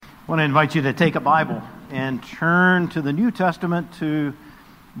I want to invite you to take a Bible and turn to the New Testament, to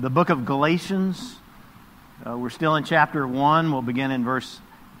the book of Galatians. We're still in chapter 1. We'll begin in verse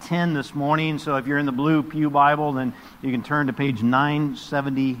 10 this morning. So if you're in the blue pew Bible, then you can turn to page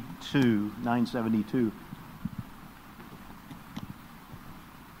 972. 972.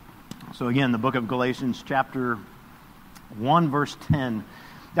 So again, the book of Galatians, chapter 1, verse 10.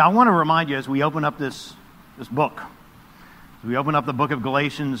 Now I want to remind you as we open up this book, as we open up the book of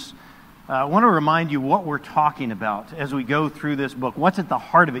Galatians, I want to remind you what we're talking about as we go through this book. What's at the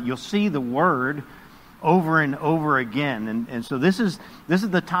heart of it? You'll see the word over and over again. And so this is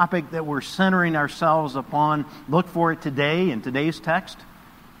the topic that we're centering ourselves upon. Look for it today in today's text.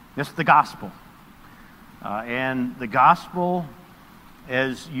 It's the gospel. And the gospel,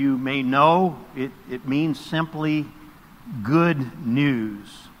 as you may know, it means simply good news.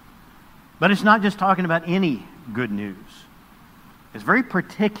 But it's not just talking about any good news. It's very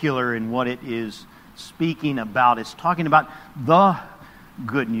particular in what it is speaking about. It's talking about the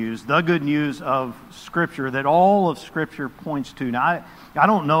good news of Scripture, that all of Scripture points to. Now, I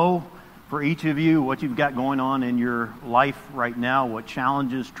don't know for each of you what you've got going on in your life right now, what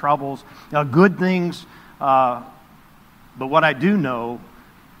challenges, troubles, good things. But what I do know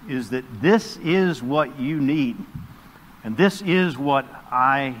is that this is what you need. And this is what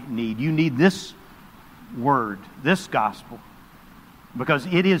I need. You need this word, this gospel, because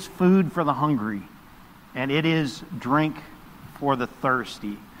it is food for the hungry, and it is drink for the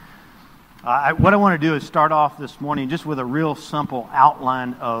thirsty. What I want to do is start off this morning just with a real simple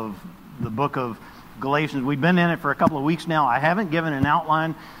outline of the book of Galatians. We've been in it for a couple of weeks now. I haven't given an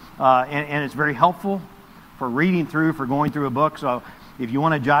outline, and it's very helpful for reading through, for going through a book. So if you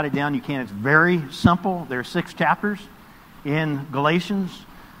want to jot it down, you can. It's very simple. There are 6 chapters in Galatians.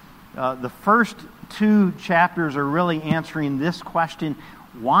 The first 2 chapters are really answering this question: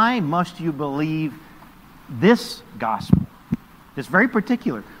 why must you believe this gospel? It's very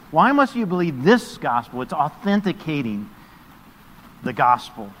particular. Why must you believe this gospel? It's authenticating the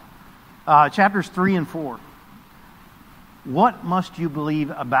gospel. Chapters 3 and 4. What must you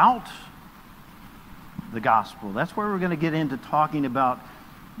believe about the gospel? That's where we're going to get into talking about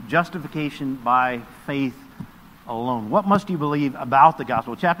justification by faith alone. What must you believe about the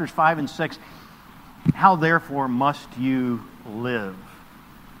gospel? Chapters 5 and 6. How therefore must you live?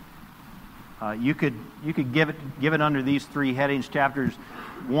 You could give it under these 3 headings. Chapters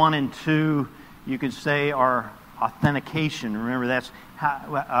 1 and 2, you could say, are authentication. Remember, that's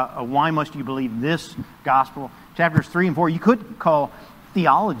why must you believe this gospel? Chapters 3 and 4, you could call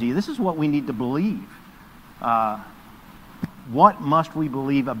theology. This is what we need to believe. What must we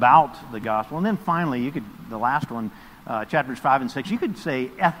believe about the gospel? And then finally, the last one, chapters 5 and 6, you could say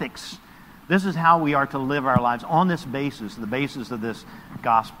ethics. This is how we are to live our lives on this basis, the basis of this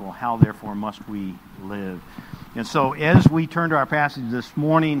gospel. How therefore must we live? And so as we turn to our passage this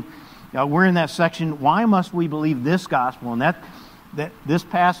morning, we're in that section, why must we believe this gospel? And that this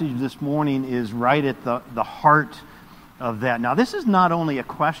passage this morning is right at the heart of that. Now, this is not only a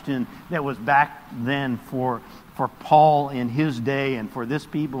question that was back then for Paul in his day and for this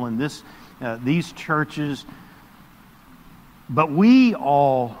people in these churches, but we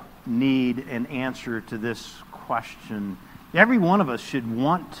all need an answer to this question. Every one of us should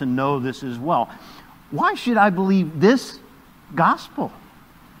want to know this as well. Why should I believe this gospel?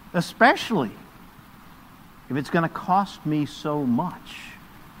 Especially if it's going to cost me so much.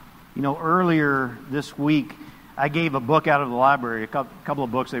 You know, earlier this week, I gave a book out of the library, a couple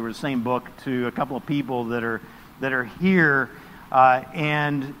of books. They were the same book, to a couple of people that are here.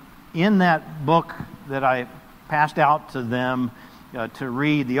 And in that book that I passed out to them to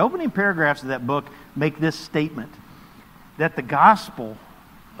read, the opening paragraphs of that book make this statement: that the gospel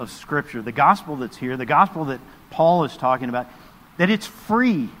of Scripture, the gospel that's here, the gospel that Paul is talking about, that it's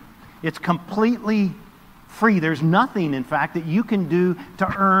free. It's completely free. There's nothing, in fact, that you can do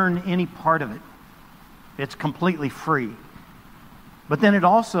to earn any part of it. It's completely free. But then it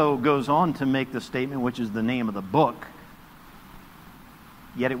also goes on to make the statement, which is the name of the book,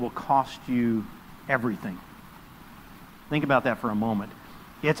 yet it will cost you everything. Think about that for a moment.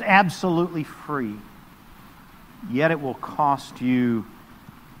 It's absolutely free, yet it will cost you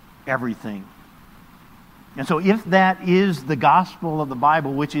everything. And so if that is the gospel of the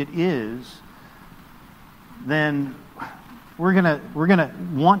Bible, which it is, then we're gonna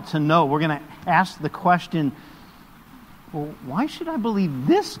want to know, we're going to ask the question, well, why should I believe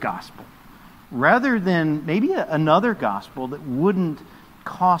this gospel rather than maybe another gospel that wouldn't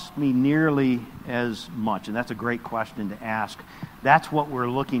cost me nearly as much? And that's a great question to ask. That's what we're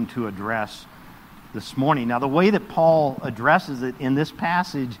looking to address this morning. Now, the way that Paul addresses it in this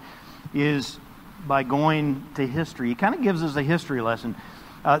passage is by going to history. He kind of gives us a history lesson.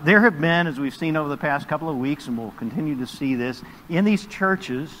 There have been, as we've seen over the past couple of weeks, and we'll continue to see this, in these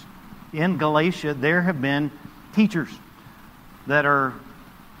churches in Galatia, there have been teachers that are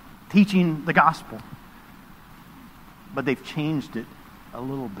teaching the gospel. But they've changed it a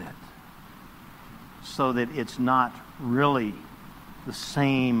little bit so that it's not really the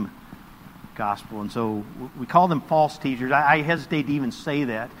same gospel. And so we call them false teachers. I hesitate to even say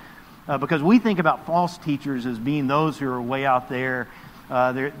that because we think about false teachers as being those who are way out there.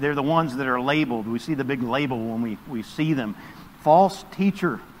 They're the ones that are labeled. We see the big label when we see them. False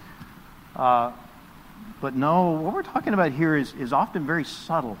teacher. But no, what we're talking about here is often very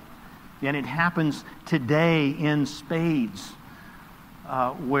subtle. And it happens today in spades,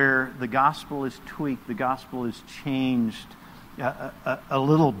 where the gospel is tweaked, the gospel is changed a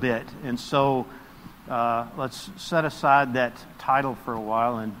little bit. And so let's set aside that title for a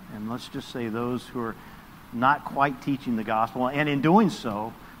while and let's just say those who are not quite teaching the gospel. And in doing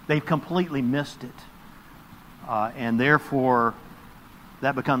so, they've completely missed it. And therefore,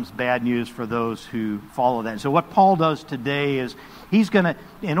 that becomes bad news for those who follow that. So what Paul does today is he's going to,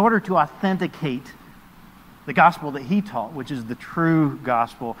 in order to authenticate the gospel that he taught, which is the true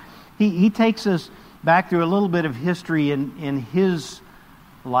gospel, he takes us back through a little bit of history in his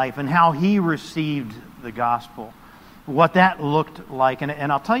life and how he received the gospel, what that looked like.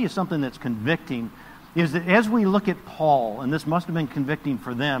 And I'll tell you something that's convicting is that as we look at Paul, and this must have been convicting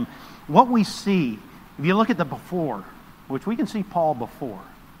for them, what we see, if you look at the before, which we can see Paul before,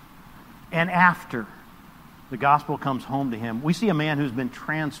 and after the gospel comes home to him, we see a man who's been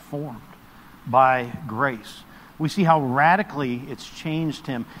transformed by grace. We see how radically it's changed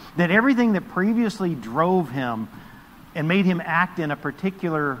him, that everything that previously drove him and made him act in a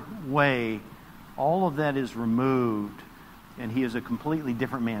particular way, all of that is removed, and he is a completely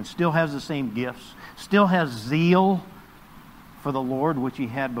different man. Still has the same gifts, still has zeal for the Lord, which he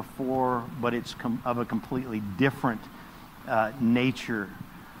had before, but it's of a completely different nature.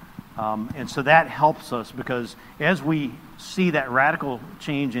 And so that helps us because as we see that radical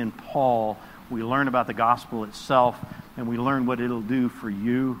change in Paul, we learn about the gospel itself, and we learn what it'll do for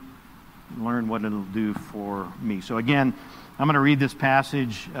you, learn what it'll do for me. So again, I'm going to read this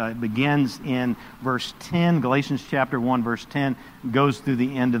passage. It begins in verse 10, Galatians chapter 1, verse 10, goes through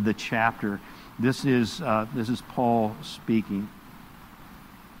the end of the chapter. This is Paul speaking.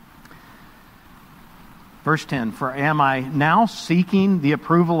 Verse 10, "For am I now seeking the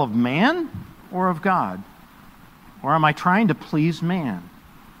approval of man or of God? Or am I trying to please man?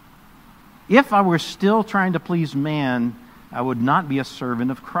 If I were still trying to please man, I would not be a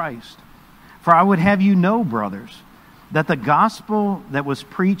servant of Christ. For I would have you know, brothers, that the gospel that was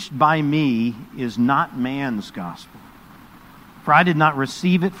preached by me is not man's gospel. For I did not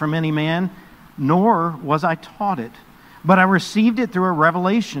receive it from any man, nor was I taught it, but I received it through a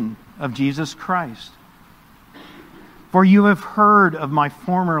revelation of Jesus Christ. For you have heard of my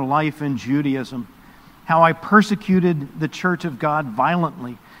former life in Judaism, how I persecuted the church of God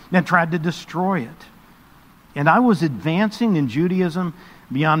violently and tried to destroy it. And I was advancing in Judaism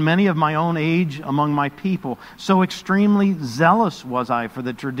beyond many of my own age among my people. So extremely zealous was I for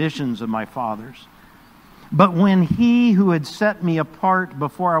the traditions of my fathers. But when he who had set me apart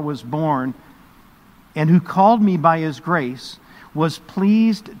before I was born, and who called me by his grace, was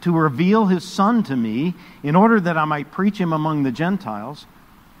pleased to reveal his Son to me in order that I might preach him among the Gentiles,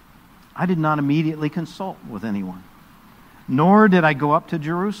 I did not immediately consult with anyone, nor did I go up to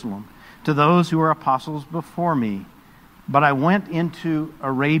Jerusalem to those who were apostles before me, but I went into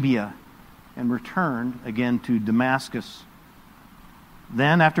Arabia and returned again to Damascus.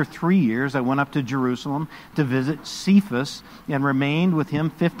 Then, after 3 years, I went up to Jerusalem to visit Cephas and remained with him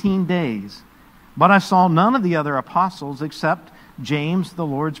 15 days. But I saw none of the other apostles except James, the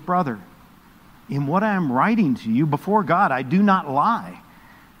Lord's brother. In what I am writing to you before God, I do not lie.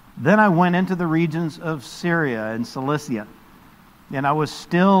 Then I went into the regions of Syria and Cilicia, and I was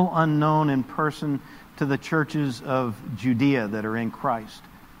still unknown in person to the churches of Judea that are in Christ.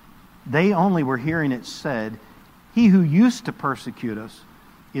 They only were hearing it said, he who used to persecute us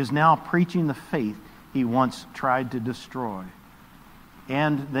is now preaching the faith he once tried to destroy.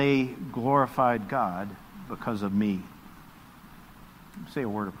 And they glorified God because of me." Say a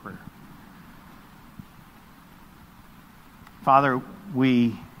word of prayer. Father,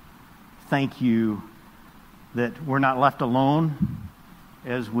 we thank you that we're not left alone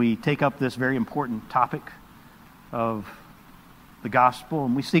as we take up this very important topic of the gospel,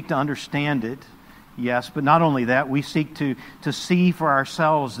 and we seek to understand it, yes, but not only that, we seek to see for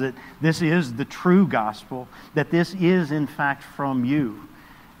ourselves that this is the true gospel, that this is in fact from you.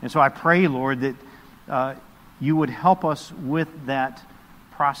 And so I pray, Lord, that you would help us with that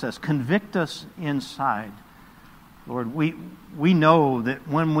process. Convict us inside. Lord, we know that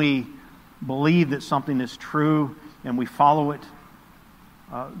when we believe that something is true and we follow it,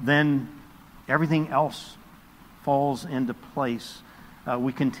 then everything else falls into place.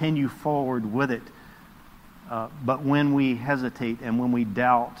 We continue forward with it. But when we hesitate and when we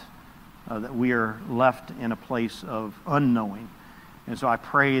doubt, that we are left in a place of unknowing. And so I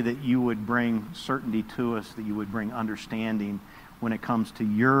pray that you would bring certainty to us, that you would bring understanding when it comes to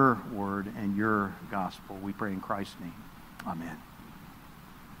your word and your gospel. We pray in Christ's name. Amen.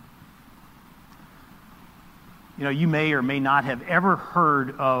 You know, you may or may not have ever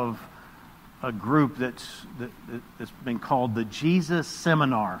heard of a group that's been called the Jesus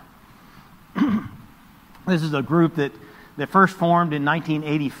Seminar. This is a group that first formed in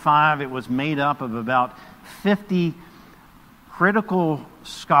 1985. It was made up of about 50 critical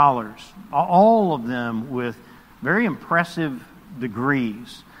scholars, all of them with very impressive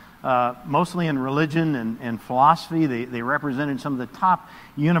degrees, mostly in religion and philosophy. They represented some of the top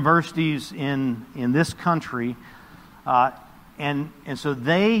universities in this country. And so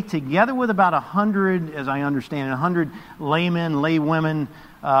they, together with about 100, as I understand it, 100 laymen, laywomen,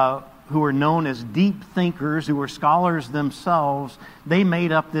 who were known as deep thinkers, who were scholars themselves, they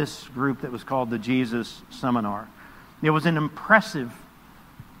made up this group that was called the Jesus Seminar. It was an impressive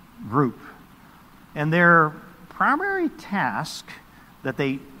group. And their primary task that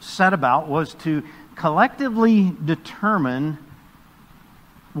they set about was to collectively determine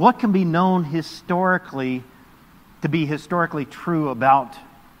what can be known historically to be historically true about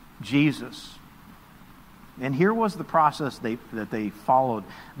Jesus. And here was the process that they followed.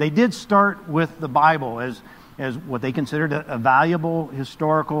 They did start with the Bible as what they considered a valuable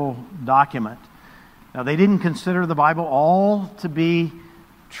historical document. Now, they didn't consider the Bible all to be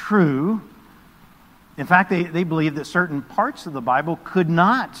true. In fact, they believed that certain parts of the Bible could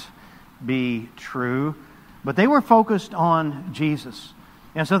not be true, but they were focused on Jesus.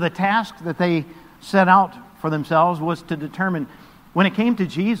 And so the task that they set out for themselves was to determine, when it came to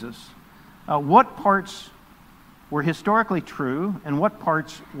Jesus, what parts were historically true and what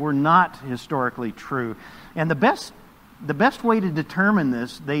parts were not historically true. And the best way to determine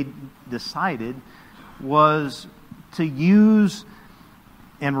this, they decided, was to use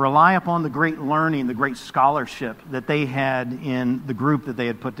and rely upon the great learning, the great scholarship that they had in the group that they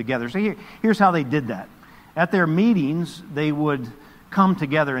had put together. So here's how they did that. At their meetings, they would come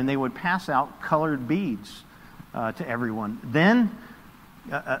together and they would pass out colored beads to everyone. Then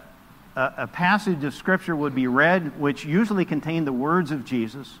a passage of Scripture would be read, which usually contained the words of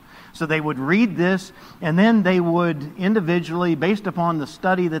Jesus. So they would read this, and then they would individually, based upon the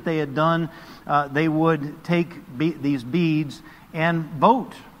study that they had done, they would take these beads and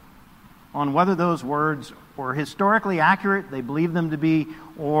vote on whether those words were historically accurate, they believed them to be,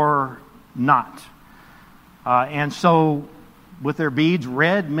 or not. And so, with their beads,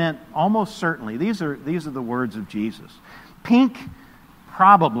 red meant almost certainly. These are the words of Jesus. Pink,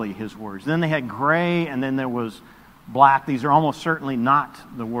 probably his words. Then they had gray, and then there was black. These are almost certainly not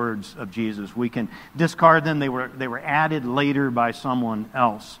the words of Jesus. We can discard them. They were added later by someone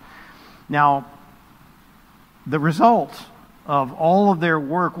else. Now, the result of all of their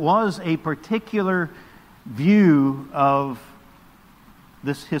work was a particular view of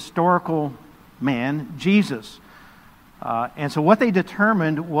this historical man, Jesus. And so what they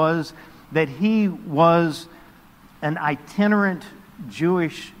determined was that he was an itinerant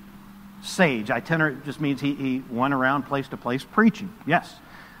Jewish sage. Itinerant just means he went around place to place preaching. Yes.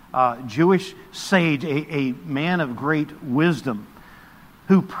 Jewish sage, a man of great wisdom,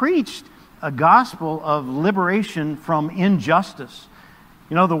 who preached a gospel of liberation from injustice.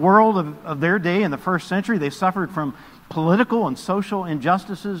 You know, the world of their day in the first century, they suffered from political and social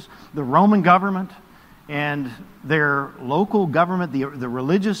injustices. The Roman government and their local government, the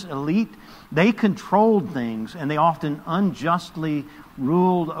religious elite, they controlled things, and they often unjustly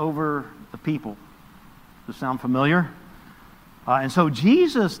ruled over the people. Does this sound familiar? And so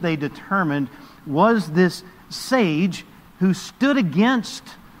Jesus, they determined, was this sage who stood against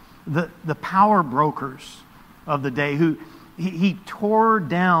the power brokers of the day, who he tore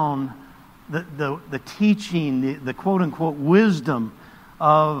down the teaching, the quote-unquote wisdom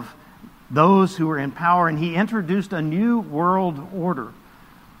of those who were in power, and he introduced a new world order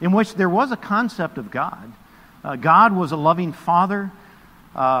in which there was a concept of God. God was a loving Father,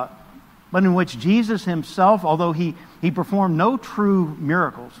 but in which Jesus himself, although he performed no true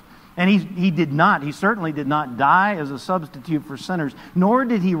miracles, and he certainly did not die as a substitute for sinners, nor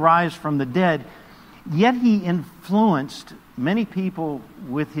did he rise from the dead, yet he influenced many people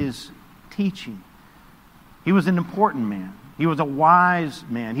with his teaching. He was an important man. He was a wise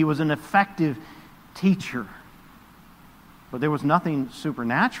man. He was an effective teacher. But there was nothing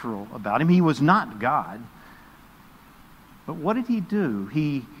supernatural about him. He was not God. But what did he do?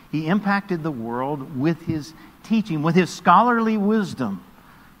 He impacted the world with his teaching, with his scholarly wisdom,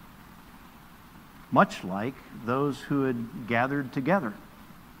 much like those who had gathered together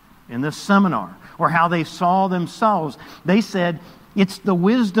in this seminar, or how they saw themselves. They said, it's the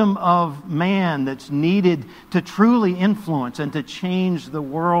wisdom of man that's needed to truly influence and to change the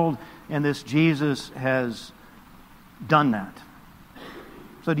world, and this Jesus has done that.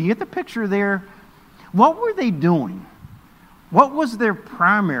 So do you get the picture there? What were they doing? What was their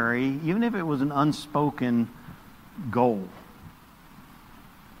primary, even if it was an unspoken goal?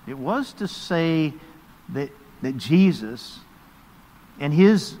 It was to say that Jesus and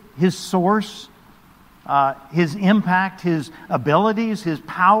his source, his impact, his abilities, his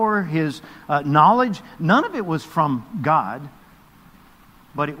power, his knowledge, none of it was from God,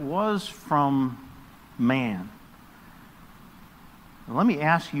 but it was from man. Now, let me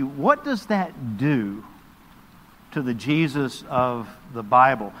ask you, what does that do to the Jesus of the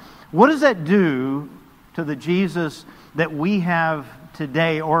Bible? What does that do to the Jesus that we have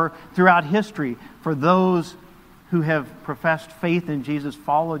today or throughout history for those who have professed faith in Jesus,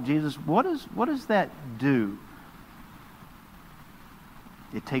 followed Jesus? What does that do?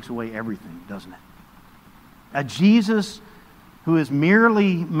 It takes away everything, doesn't it? A Jesus who is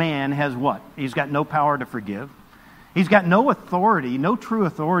merely man has what? He's got no power to forgive. He's got no authority, no true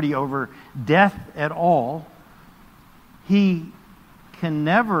authority over death at all. He can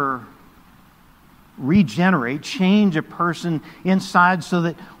never regenerate, change a person inside so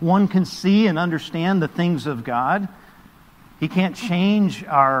that one can see and understand the things of God. He can't change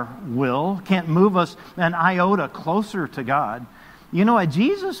our will, can't move us an iota closer to God. You know, a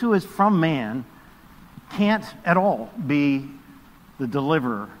Jesus who is from man can't at all be the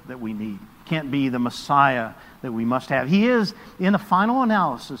deliverer that we need, can't be the Messiah that we must have. He is, in a final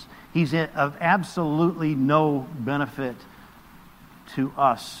analysis, he's of absolutely no benefit to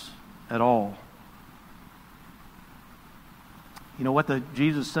us at all. You know what the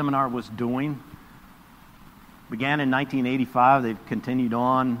Jesus Seminar was doing? Began in 1985. They've continued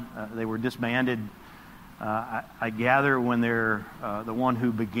on. They were disbanded. I gather when the one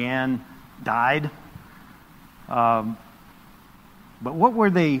who began died. But what were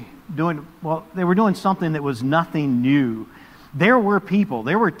they doing? Well, they were doing something that was nothing new. There were people,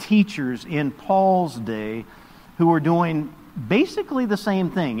 there were teachers in Paul's day who were doing basically the same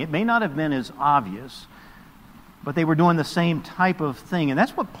thing. It may not have been as obvious, but they were doing the same type of thing. And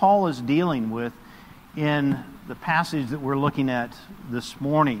that's what Paul is dealing with in the passage that we're looking at this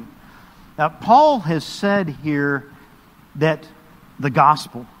morning. Now, Paul has said here that the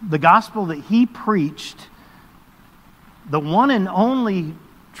gospel that he preached, the one and only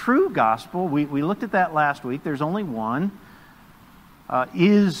true gospel, we looked at that last week, there's only one,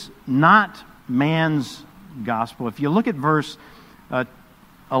 is not man's gospel. If you look at verse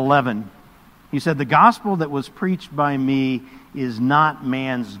 11, he said, the gospel that was preached by me is not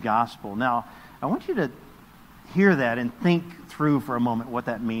man's gospel. Now, I want you to hear that and think through for a moment what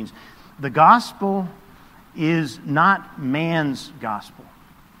that means. The gospel is not man's gospel.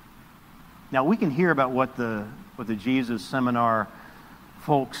 Now, we can hear about what the Jesus Seminar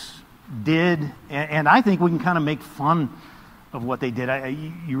folks did, and I think we can kind of make fun of what they did.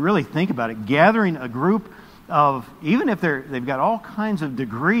 You really think about it. Gathering a group of, even if they've got all kinds of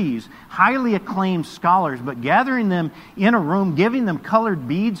degrees, highly acclaimed scholars, but gathering them in a room, giving them colored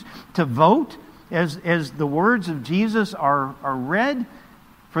beads to vote as the words of Jesus are read,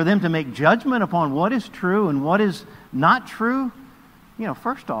 for them to make judgment upon what is true and what is not true. You know,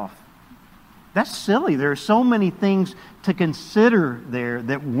 first off, that's silly. There are so many things to consider there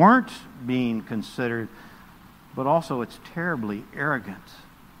that weren't being considered, but also it's terribly arrogant.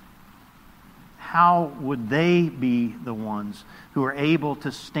 How would they be the ones who are able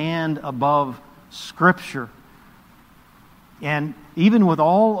to stand above Scripture and, even with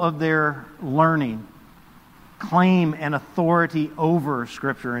all of their learning, claim an authority over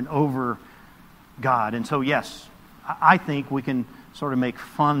Scripture and over God? And so, yes, I think we can sort of make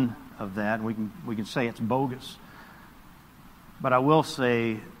fun of that, and we can say it's bogus. But I will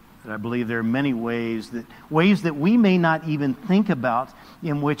say that I believe there are many ways that we may not even think about,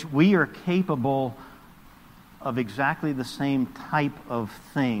 in which we are capable of exactly the same type of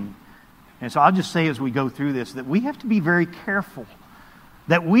thing. And so I'll just say as we go through this that we have to be very careful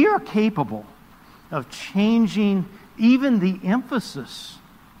that we are capable of changing even the emphasis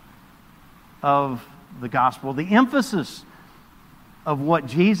of the gospel, the emphasis of what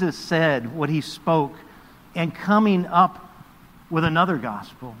Jesus said, what he spoke, and coming up with another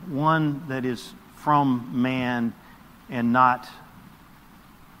gospel, one that is from man and not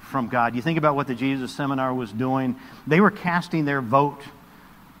from God. You think about what the Jesus Seminar was doing. They were casting their vote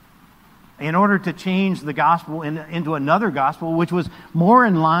in order to change the gospel into another gospel, which was more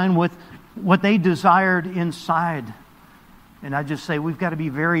in line with what they desired inside. And I just say we've got to be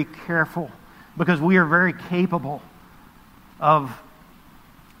very careful, because we are very capable of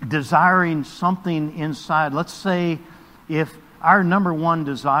desiring something inside. Let's say if our number one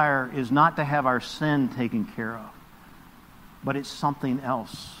desire is not to have our sin taken care of, but it's something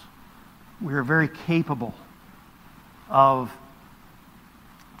else, we are very capable of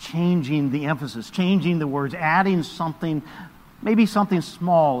changing the emphasis, changing the words, adding something, maybe something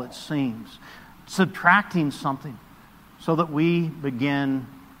small it seems, subtracting something, so that we begin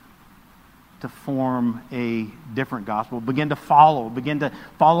to form a different gospel, begin to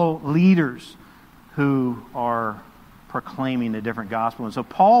follow leaders who are proclaiming a different gospel. And so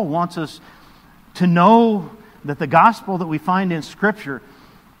Paul wants us to know that the gospel that we find in Scripture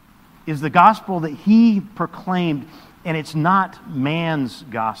is the gospel that he proclaimed, and it's not man's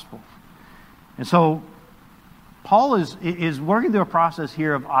gospel. And so Paul is working through a process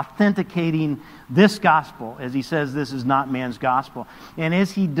here of authenticating this gospel, as he says this is not man's gospel. And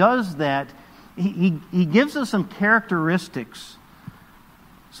as he does that, he gives us some characteristics,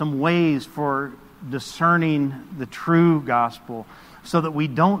 some ways for discerning the true gospel, so that we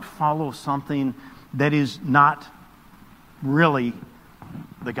don't follow something that is not really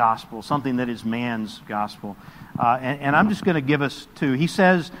the gospel, something that is man's gospel. And I'm just going to give us two. He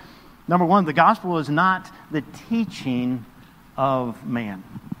says, number one, the gospel is not the teaching of man.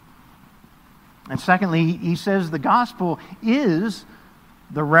 And secondly, he says the gospel is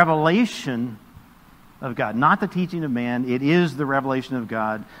the revelation of God. Not the teaching of man, it is the revelation of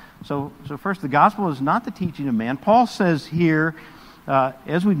God. So first, the gospel is not the teaching of man. Paul says here,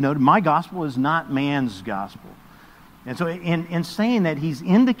 as we've noted, my gospel is not man's gospel. And so in saying that, he's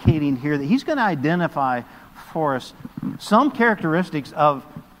indicating here that he's going to identify for us some characteristics of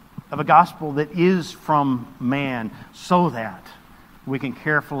a gospel that is from man, so that we can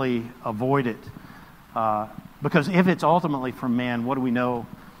carefully avoid it. Because if it's ultimately from man, what do we know?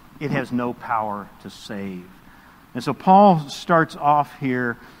 It has no power to save. And so Paul starts off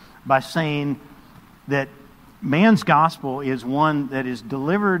here by saying that man's gospel is one that is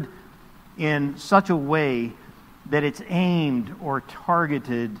delivered in such a way that it's aimed or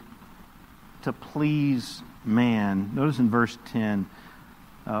targeted to please man. Notice in verse 10,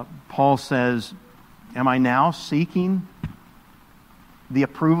 Paul says, am I now seeking the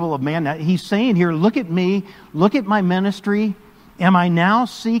approval of man? Now, he's saying here, look at me, look at my ministry. Am I now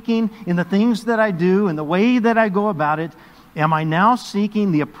seeking in the things that I do and the way that I go about it, am I now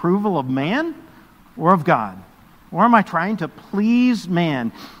seeking the approval of man or of God? Or am I trying to please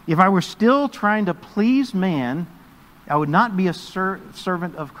man? If I were still trying to please man, I would not be a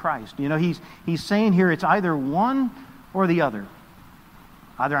servant of Christ. You know, he's saying here it's either one or the other.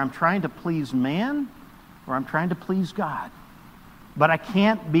 Either I'm trying to please man or I'm trying to please God. But I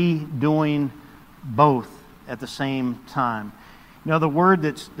can't be doing both at the same time. You know, the word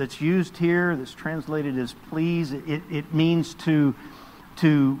that's used here, that's translated as please, it means to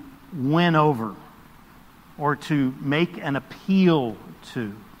win over or to make an appeal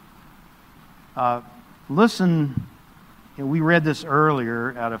to. Listen, we read this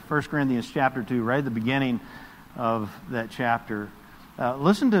earlier out of 1 Corinthians chapter 2, right at the beginning of that chapter.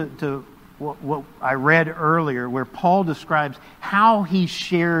 Listen to what I read earlier, where Paul describes how he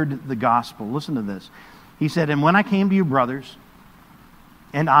shared the gospel. Listen to this. He said, and when I came to you, brothers,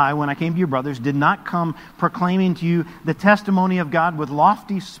 when I came to you, brothers, did not come proclaiming to you the testimony of God with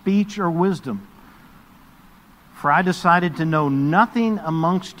lofty speech or wisdom. For I decided to know nothing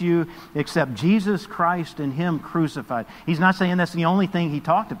amongst you except Jesus Christ and Him crucified. He's not saying that's the only thing he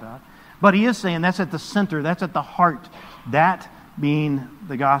talked about, but he is saying that's at the center, that's at the heart, that being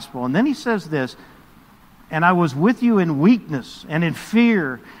the gospel. And then he says this, and I was with you in weakness and in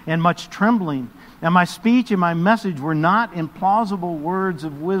fear and much trembling. And my speech and my message were not in plausible words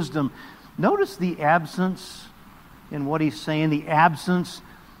of wisdom. Notice the absence in what he's saying, the absence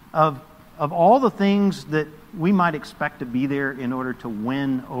of all the things that we might expect to be there in order to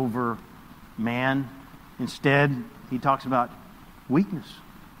win over man. Instead, he talks about weakness,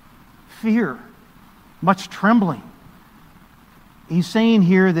 fear, much trembling. He's saying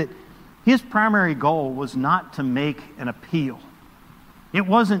here that his primary goal was not to make an appeal. It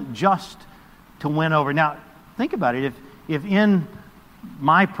wasn't just to win over. Now, think about it. If in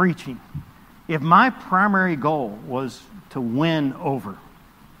my preaching, if my primary goal was to win over,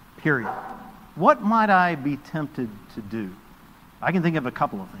 period, what might I be tempted to do? I can think of a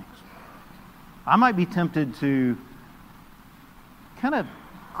couple of things. I might be tempted to kind of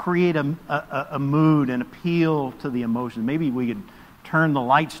create a mood and appeal to the emotions. Maybe we could turn the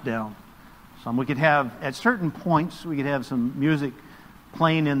lights down. We could have, at certain points, we could have some music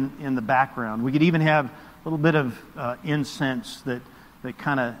playing in the background. We could even have a little bit of incense that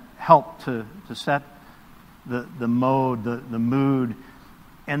kind of help to set the mode, the mood.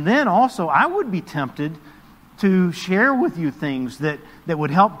 And then also, I would be tempted to share with you things that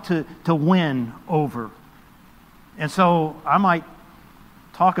would help to win over. And so I might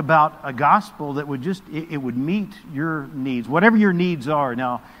talk about a gospel that would it would meet your needs, whatever your needs are.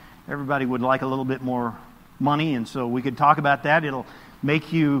 Now, everybody would like a little bit more money, and so we could talk about that. It'll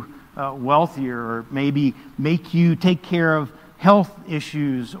make you wealthier, or maybe make you take care of health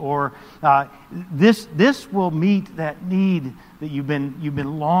issues, or this will meet that need that you've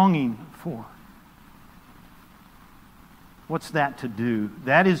been longing for. What's that to do?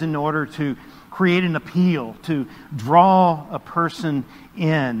 That is in order to create an appeal, to draw a person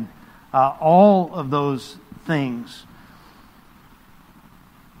in. All of those things.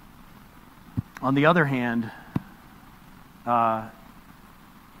 On the other hand,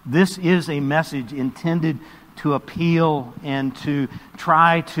 this is a message intended to appeal and to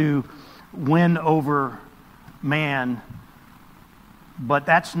try to win over man, but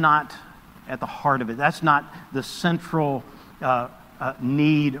that's not at the heart of it. That's not the central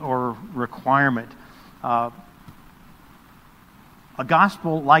need or requirement. A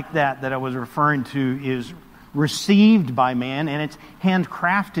gospel like that I was referring to is received by man, and it's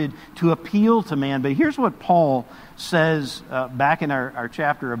handcrafted to appeal to man. But here's what Paul says back in our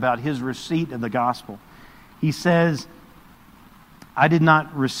chapter about his receipt of the gospel. He says, I did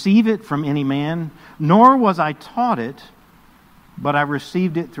not receive it from any man, nor was I taught it, but I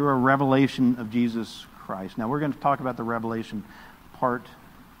received it through a revelation of Jesus Christ. Now, we're going to talk about the revelation part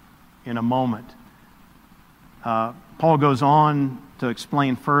in a moment. Paul goes on to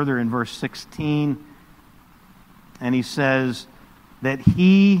explain further in verse 16, and he says that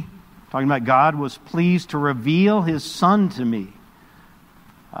he, talking about God, was pleased to reveal His Son to me.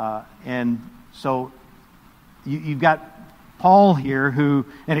 And so you've got Paul here who,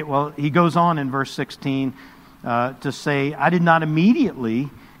 he goes on in verse 16 to say, I did not immediately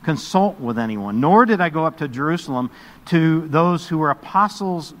consult with anyone, nor did I go up to Jerusalem to those who were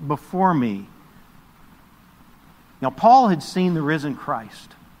apostles before me. Now, Paul had seen the risen Christ.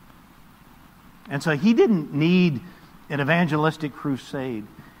 And so he didn't need an evangelistic crusade.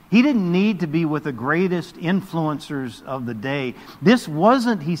 He didn't need to be with the greatest influencers of the day. This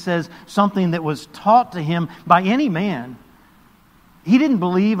wasn't, he says, something that was taught to him by any man. He didn't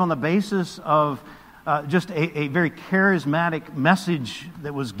believe on the basis of just a very charismatic message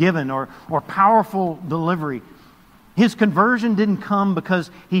that was given or powerful delivery. His conversion didn't come because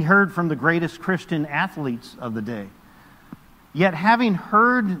he heard from the greatest Christian athletes of the day. Yet, having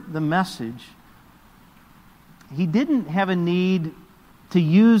heard the message, he didn't have a need to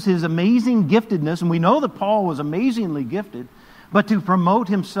use his amazing giftedness, and we know that Paul was amazingly gifted, but to promote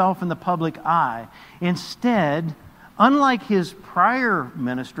himself in the public eye. Instead, unlike his prior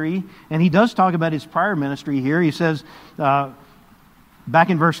ministry, and he does talk about his prior ministry here, he says, back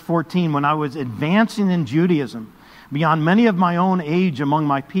in verse 14, when I was advancing in Judaism, beyond many of my own age among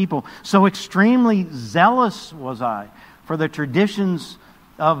my people, so extremely zealous was I for the traditions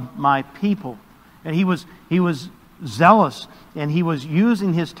of my people. And he was zealous, and he was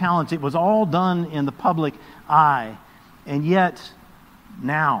using his talents. It was all done in the public eye. And yet,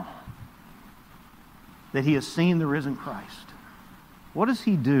 now that he has seen the risen Christ, what does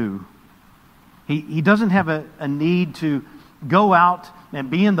he do? He doesn't have a need to go out and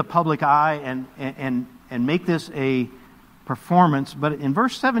be in the public eye and make this a performance. But in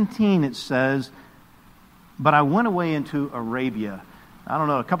verse 17 it says, but I went away into Arabia. I don't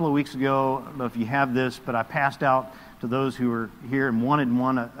know, a couple of weeks ago, I don't know if you have this, but I passed out to those who were here and wanted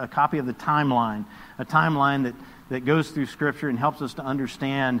a copy of the timeline, a timeline that goes through Scripture and helps us to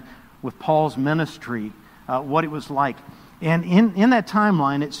understand with Paul's ministry what it was like. And in that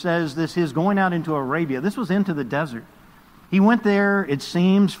timeline, it says this is going out into Arabia. This was into the desert. He went there, it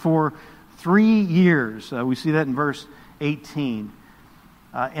seems, for 3 years. We see that in verse 18.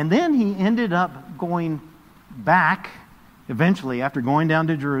 And then he ended up going back, eventually, after going down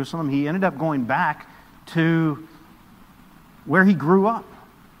to Jerusalem, he ended up going back to where he grew up,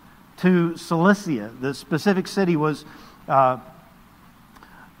 to Cilicia. The specific city was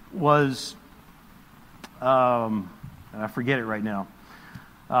I forget it right now.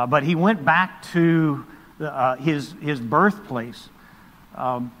 But he went back to his birthplace.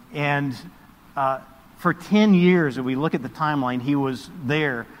 And for 10 years, if we look at the timeline, he was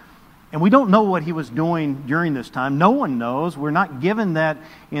there. And we don't know what he was doing during this time. No one knows. We're not given that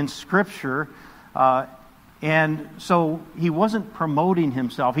in Scripture. And so he wasn't promoting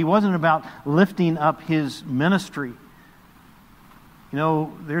himself. He wasn't about lifting up his ministry. You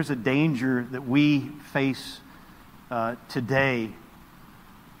know, there's a danger that we face today.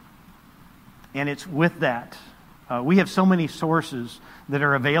 And it's with that. We have so many sources that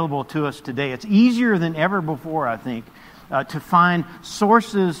are available to us today. It's easier than ever before, I think, to find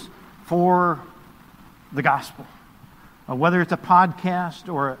sources for the gospel. Whether it's a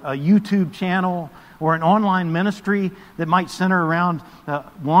podcast or a YouTube channel or an online ministry that might center around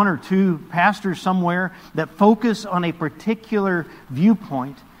one or two pastors somewhere that focus on a particular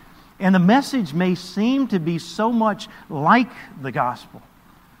viewpoint. And the message may seem to be so much like the gospel.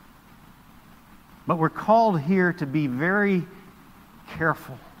 But we're called here to be very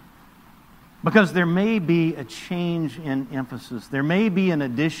careful. Because there may be a change in emphasis. There may be an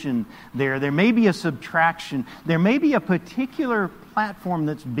addition there. There may be a subtraction. There may be a particular platform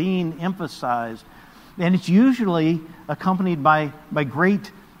that's being emphasized. And it's usually accompanied by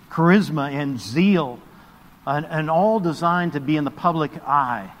great charisma and zeal. And all designed to be in the public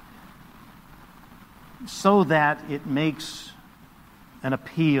eye. So that it makes an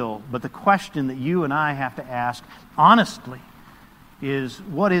appeal. But the question that you and I have to ask honestly is,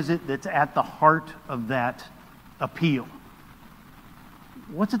 what is it that's at the heart of that appeal?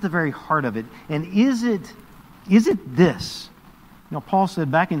 What's at the very heart of it? And is it this? You know, Paul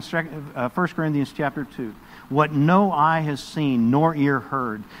said back in 1 Corinthians chapter 2, what no eye has seen, nor ear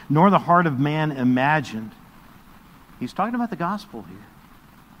heard, nor the heart of man imagined. He's talking about the gospel here.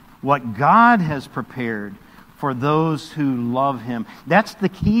 What God has prepared for those who love Him. That's the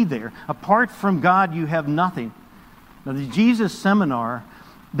key there. Apart from God, you have nothing. Now, the Jesus Seminar,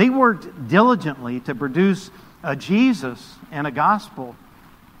 they worked diligently to produce a Jesus and a gospel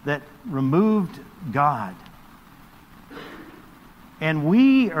that removed God. And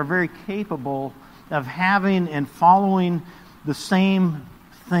we are very capable of having and following the same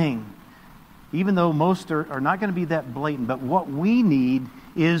thing, even though most are not going to be that blatant. But what we need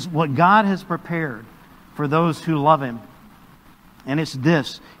is what God has prepared for those who love Him. And it's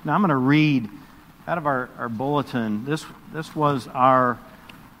this. Now, I'm going to read out of our bulletin. This was our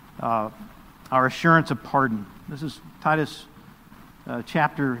assurance of pardon. This is Titus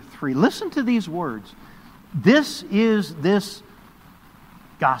chapter 3. Listen to these words. This is this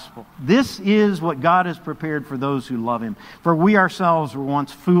gospel. This is what God has prepared for those who love Him. For we ourselves were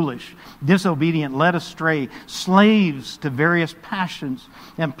once foolish, disobedient, led astray, slaves to various passions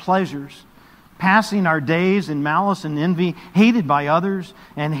and pleasures, passing our days in malice and envy, hated by others,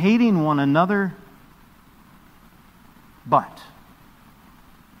 and hating one another. But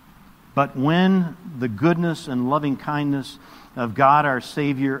when the goodness and loving kindness of God our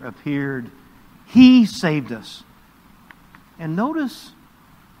Savior appeared, He saved us. And notice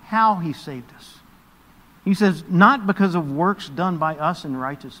how He saved us. He says, not because of works done by us in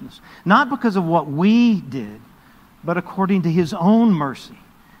righteousness, not because of what we did, but according to His own mercy,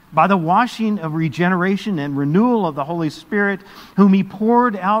 by the washing of regeneration and renewal of the Holy Spirit, whom He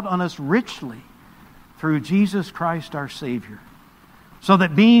poured out on us richly through Jesus Christ our Savior, so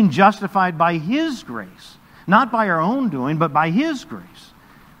that being justified by His grace, not by our own doing, but by His grace,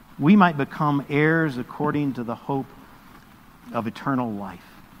 we might become heirs according to the hope of eternal life.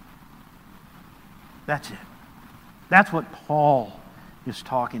 That's it. That's what Paul is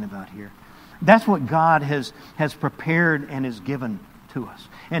talking about here. That's what God has prepared and has given to us.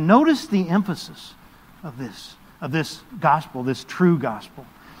 And notice the emphasis of this gospel, this true gospel,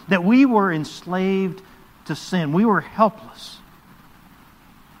 that we were enslaved to sin. We were helpless.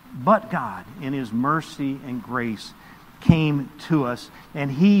 But God, in His mercy and grace, came to us, and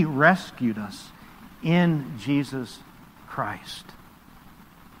He rescued us in Jesus Christ.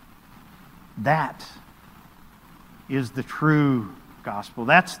 That is the true gospel.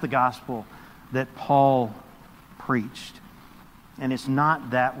 That's the gospel that Paul preached. And it's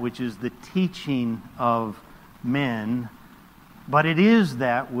not that which is the teaching of men, but it is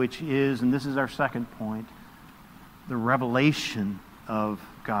that which is, and this is our second point, the revelation of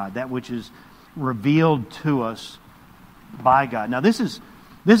God, that which is revealed to us by God. Now, this is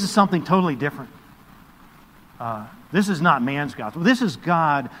something totally different. This is not man's gospel. This is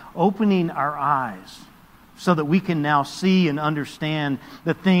God opening our eyes so that we can now see and understand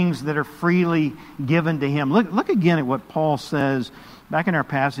the things that are freely given to Him. Look again at what Paul says back in our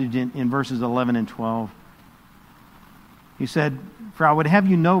passage in verses 11 and 12. He said, "For I would have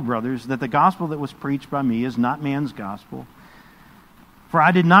you know, brothers, that the gospel that was preached by me is not man's gospel. For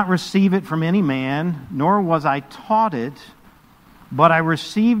I did not receive it from any man, nor was I taught it, but I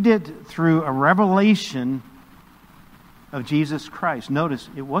received it through a revelation of Jesus Christ." Notice,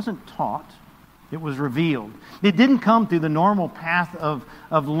 it wasn't taught, it was revealed. It didn't come through the normal path of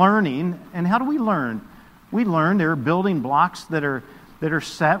learning. And how do we learn? We learn. There are building blocks that are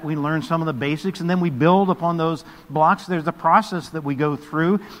set. We learn some of the basics, and then we build upon those blocks. There's a process that we go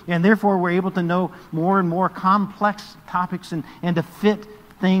through, and therefore we're able to know more and more complex topics and to fit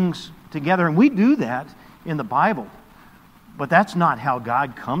things together. And we do that in the Bible. But that's not how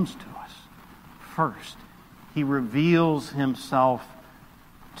God comes to us. First, He reveals Himself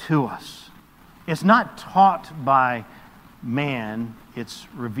to us. It's not taught by man, it's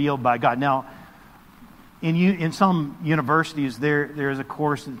revealed by God. Now, in some universities, there is a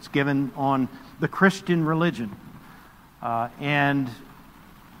course that's given on the Christian religion. And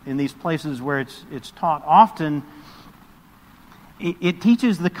in these places where it's taught, often it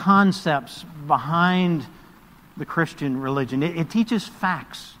teaches the concepts behind the Christian religion. It teaches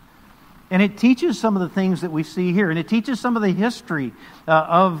facts. And it teaches some of the things that we see here. And it teaches some of the history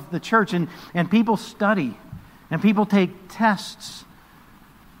of the church. And people study. And people take tests.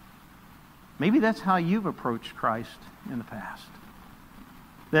 Maybe that's how you've approached Christ in the past.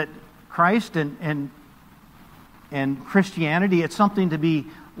 That Christ and Christianity, it's something to be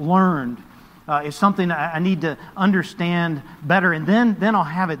learned. It's something I need to understand better. And then I'll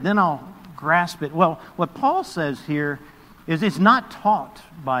have it. Then I'll grasp it. Well, what Paul says here is it's not taught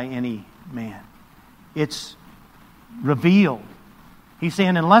by any man. It's revealed. He's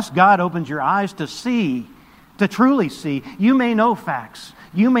saying unless God opens your eyes to see, to truly see, you may know facts.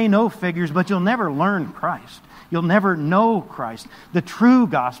 You may know figures, but you'll never learn Christ. You'll never know Christ. The true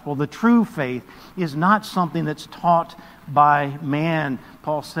gospel, the true faith, is not something that's taught by man.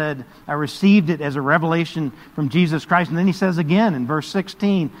 Paul said, I received it as a revelation from Jesus Christ. And then he says again in verse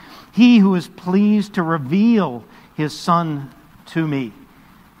 16, He who is pleased to reveal His Son to me.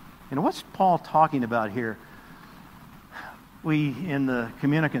 And what's Paul talking about here? We, in the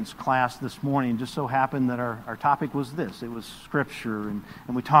communicants class this morning, just so happened that our topic was this. It was Scripture, and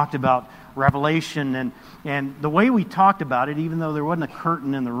we talked about Revelation, and the way we talked about it, even though there wasn't a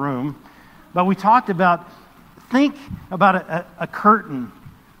curtain in the room, but we talked about, think about a curtain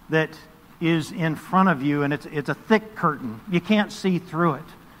that is in front of you, and it's a thick curtain. You can't see through it.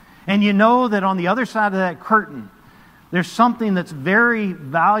 And you know that on the other side of that curtain, there's something that's very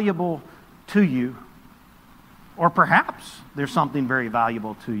valuable to you. Or perhaps there's something very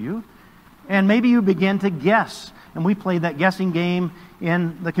valuable to you. And maybe you begin to guess. And we played that guessing game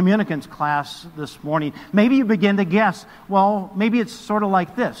in the communicants class this morning. Maybe you begin to guess, well, maybe it's sort of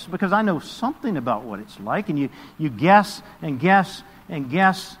like this, because I know something about what it's like. And you guess and guess and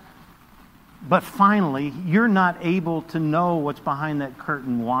guess. But finally, you're not able to know what's behind that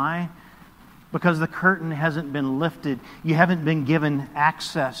curtain. Why? Because the curtain hasn't been lifted. You haven't been given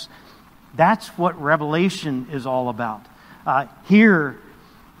access. That's what Revelation is all about. Here,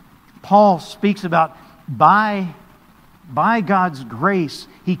 Paul speaks about by God's grace,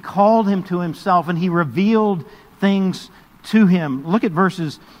 He called him to Himself and He revealed things to him. Look at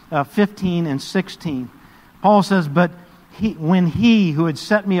verses 15 and 16. Paul says, But when He who had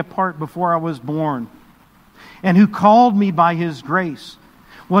set me apart before I was born and who called me by His grace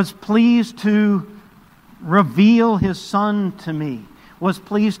was pleased to reveal His Son to me, was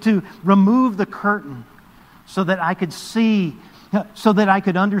pleased to remove the curtain so that I could see, so that I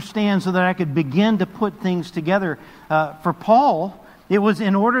could understand, so that I could begin to put things together. For Paul, it was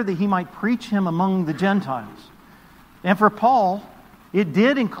in order that he might preach Him among the Gentiles. And for Paul, it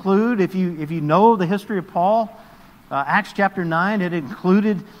did include, if you know the history of Paul, Acts chapter 9, it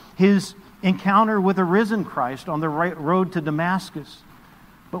included his encounter with a risen Christ on the road to Damascus.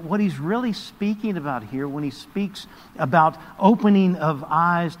 But what he's really speaking about here, when he speaks about opening of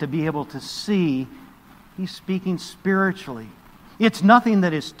eyes to be able to see, he's speaking spiritually. It's nothing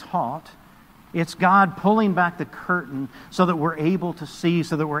that is taught. It's God pulling back the curtain so that we're able to see,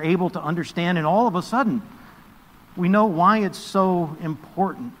 so that we're able to understand, and all of a sudden, we know why it's so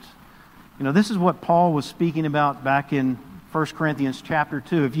important. You know, this is what Paul was speaking about back in 1 Corinthians chapter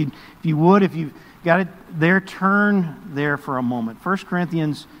 2. If you've got it there, turn there for a moment. 1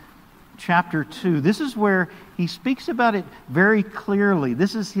 Corinthians chapter 2. This is where he speaks about it very clearly.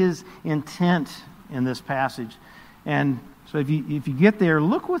 This is his intent in this passage. And so if you get there,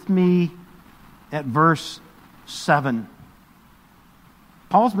 look with me at verse 7.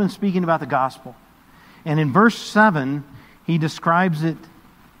 Paul's been speaking about the gospel. And in verse 7, he describes it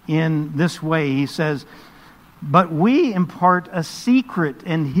in this way. He says, But we impart a secret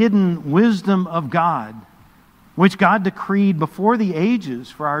and hidden wisdom of God, which God decreed before the ages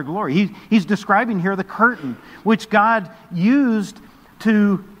for our glory. He's describing here the curtain, which God used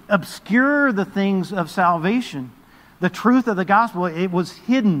to obscure the things of salvation. The truth of the gospel, it was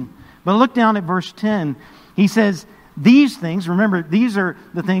hidden. But look down at verse 10. He says, these things, remember, these are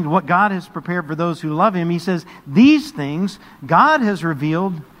the things, what God has prepared for those who love Him. He says, these things God has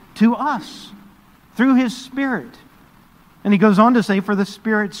revealed to us through His Spirit. And he goes on to say, for the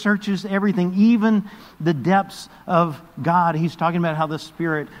Spirit searches everything, even the depths of God. He's talking about how the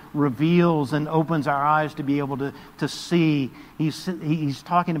Spirit reveals and opens our eyes to be able to see. He's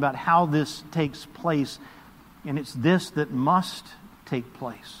talking about how this takes place. And it's this that must take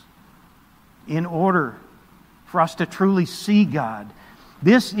place in order for us to truly see God.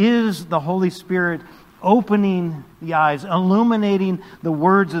 This is the Holy Spirit opening the eyes, illuminating the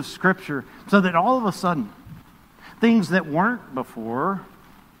words of Scripture, so that all of a sudden, things that weren't before,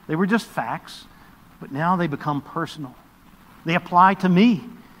 they were just facts, but now they become personal. They apply to me.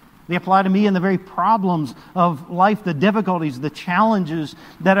 They apply to me in the very problems of life, the difficulties, the challenges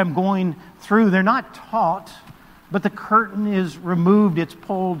that I'm going through. They're not taught, but the curtain is removed, it's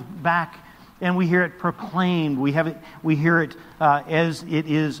pulled back, and we hear it proclaimed. We hear it as it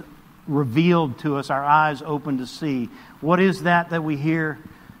is revealed to us, our eyes open to see. What is that we hear?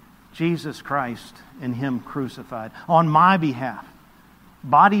 Jesus Christ and Him crucified on my behalf,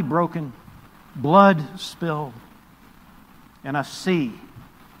 body broken, blood spilled, and I see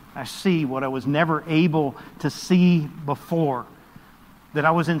what I was never able to see before, that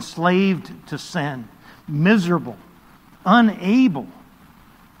I was enslaved to sin, miserable, unable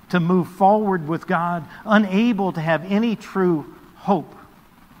to move forward with God, unable to have any true hope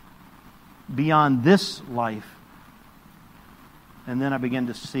beyond this life. And then I began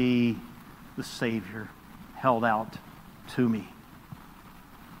to see the Savior held out to me.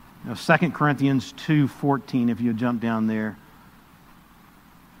 Now, 2 Corinthians 2:14, if you jump down there,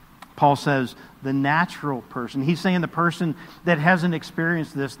 Paul says, the natural person, he's saying the person that hasn't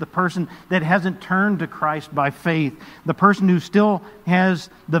experienced this, the person that hasn't turned to Christ by faith, the person who still has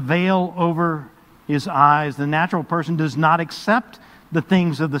the veil over his eyes, the natural person does not accept the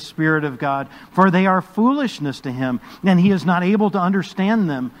things of the Spirit of God, for they are foolishness to him, and he is not able to understand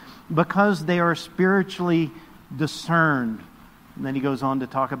them because they are spiritually discerned. And then he goes on to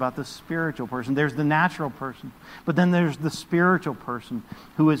talk about the spiritual person. There's the natural person, but then there's the spiritual person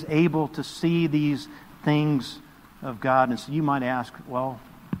who is able to see these things of God. And so you might ask, well,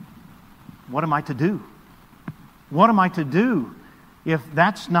 what am I to do? What am I to do if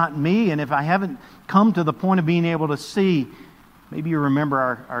that's not me, and if I haven't come to the point of being able to see? Maybe you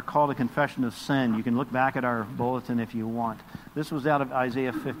remember our call to confession of sin. You can look back at our bulletin if you want. This was out of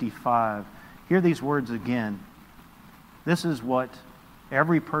Isaiah 55. Hear these words again. This is what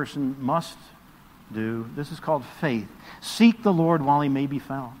every person must do. This is called faith. Seek the Lord while He may be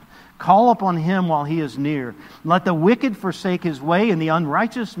found. Call upon Him while He is near. Let the wicked forsake his way, and the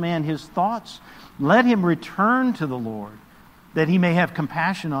unrighteous man his thoughts. Let him return to the Lord, that He may have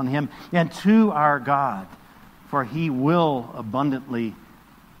compassion on him, and to our God, for He will abundantly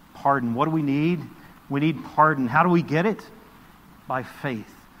pardon. What do we need? We need pardon. How do we get it? By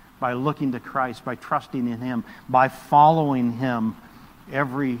faith, by looking to Christ, by trusting in Him, by following Him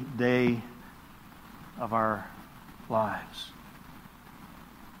every day of our lives.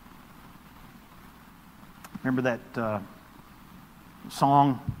 Remember that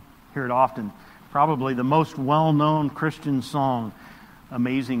song? Hear it often. Probably the most well-known Christian song,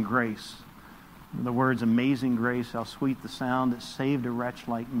 Amazing Grace. The words, amazing grace, how sweet the sound that saved a wretch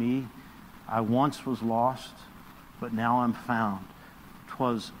like me. I once was lost, but now I'm found.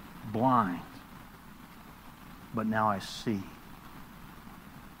 'Twas blind, but now I see.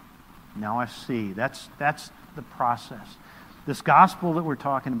 Now I see. That's the process. This gospel that we're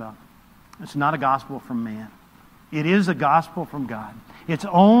talking about, it's not a gospel from man. It is a gospel from God. It's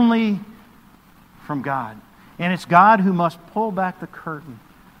only from God. And it's God who must pull back the curtain.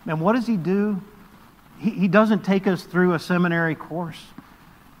 And what does He do? He doesn't take us through a seminary course.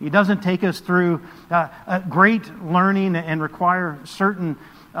 He doesn't take us through a great learning and require certain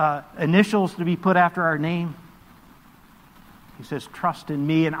initials to be put after our name. He says, trust in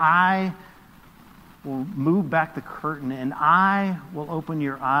me, and I will move back the curtain, and I will open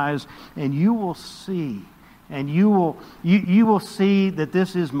your eyes, and you will see. And you will see that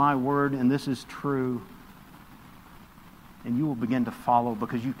this is my word, and this is true. And you will begin to follow,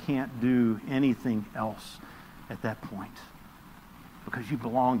 because you can't do anything else at that point. Because you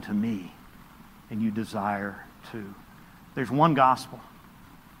belong to me and you desire to. There's one gospel.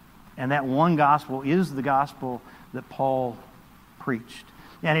 And that one gospel is the gospel that Paul preached.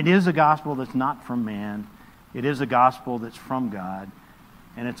 And it is a gospel that's not from man. It is a gospel that's from God.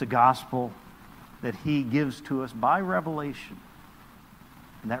 And it's a gospel that he gives to us by revelation.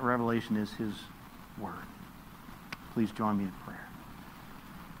 And that revelation is his word. Please join me in prayer.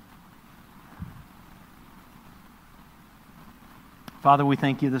 Father, we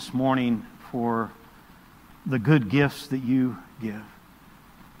thank you this morning for the good gifts that you give.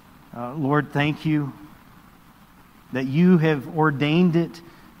 Lord, thank you that you have ordained it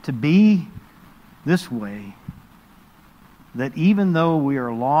to be this way, that even though we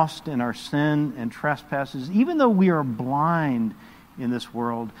are lost in our sin and trespasses, even though we are blind in this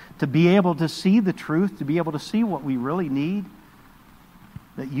world, to be able to see the truth, to be able to see what we really need,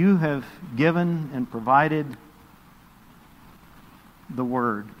 that you have given and provided the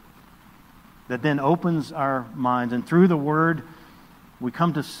Word that then opens our minds. And through the Word, we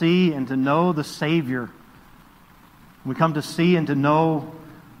come to see and to know the Savior. We come to see and to know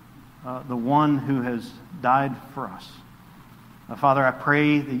the one who has died for us. Father, I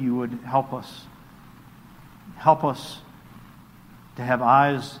pray that you would help us. Help us to have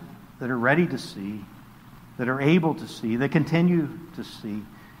eyes that are ready to see, that are able to see, that continue to see.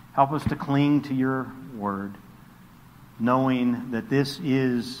 Help us to cling to your word, knowing that this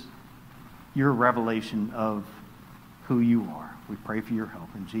is your revelation of who you are. We pray for your help.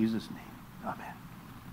 In Jesus' name, amen.